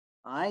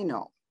I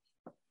know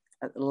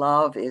that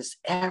love is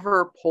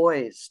ever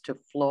poised to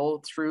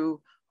flow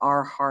through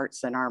our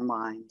hearts and our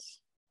minds.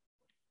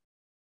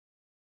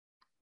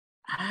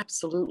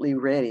 Absolutely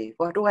ready.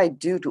 What do I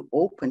do to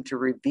open to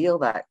reveal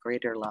that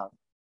greater love?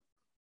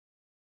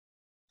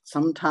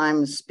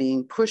 Sometimes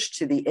being pushed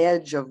to the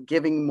edge of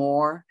giving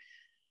more,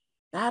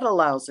 that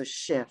allows a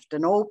shift,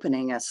 an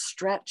opening, a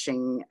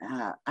stretching,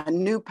 a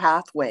new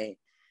pathway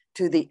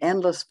to the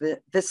endless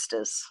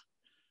vistas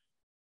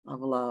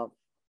of love.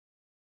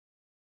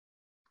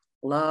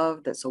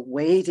 Love that's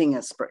awaiting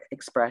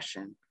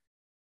expression,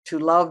 to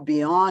love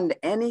beyond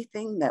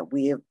anything that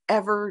we have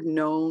ever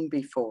known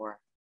before.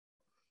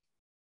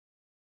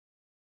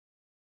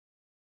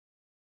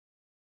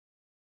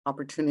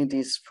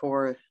 Opportunities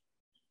for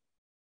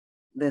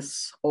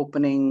this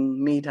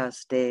opening meet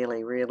us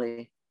daily,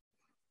 really.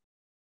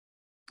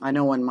 I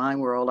know in my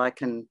world, I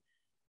can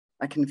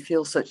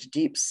feel such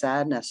deep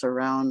sadness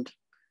around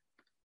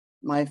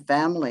my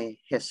family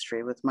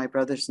history with my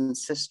brothers and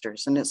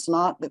sisters. And it's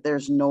not that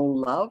there's no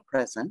love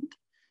present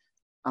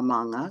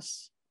among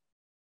us,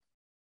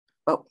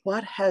 but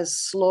what has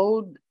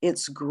slowed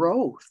its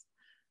growth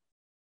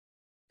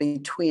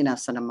between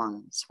us and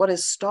among us? What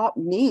has stopped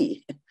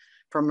me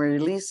from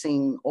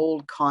releasing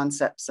old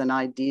concepts and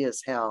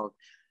ideas held,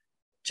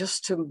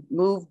 just to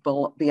move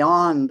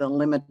beyond the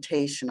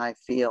limitation I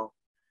feel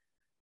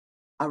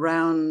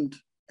around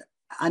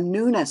a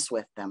newness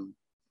with them?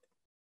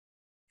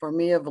 For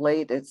me of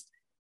late, it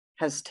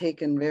has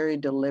taken very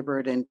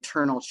deliberate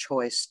internal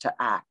choice to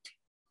act,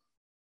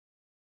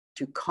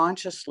 to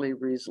consciously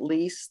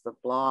release the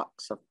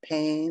blocks of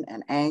pain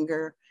and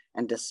anger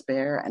and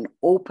despair and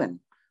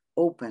open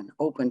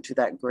to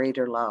that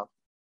greater love.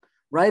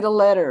 Write a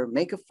letter,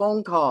 make a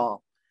phone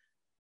call.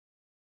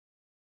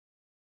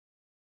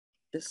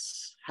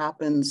 This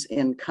happens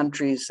in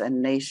countries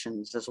and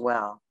nations as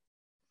well.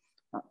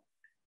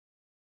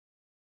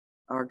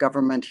 Our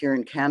government here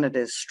in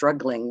Canada is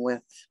struggling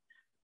with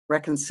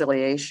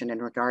reconciliation in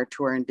regard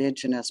to our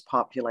Indigenous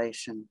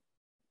population.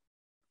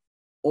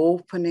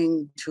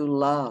 Opening to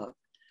love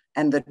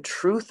and the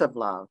truth of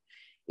love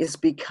is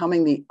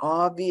becoming the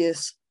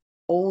obvious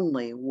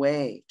only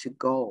way to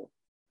go.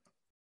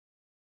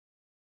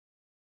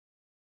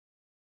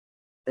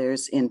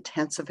 There's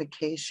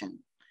intensification.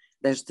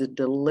 There's the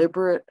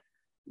deliberate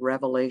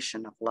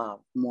revelation of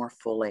love more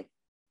fully.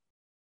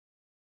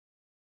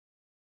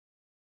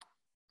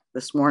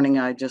 This morning,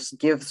 I just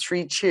give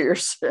 3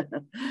 cheers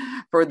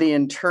for the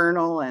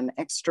internal and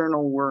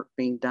external work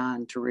being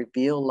done to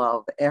reveal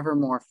love ever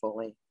more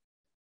fully.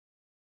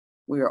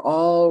 We are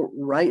all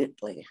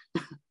rightly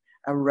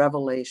a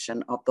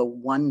revelation of the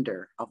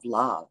wonder of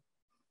love.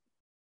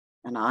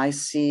 And I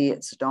see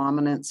its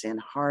dominance in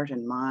heart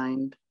and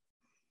mind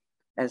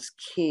as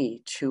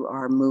key to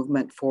our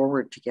movement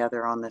forward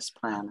together on this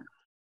planet.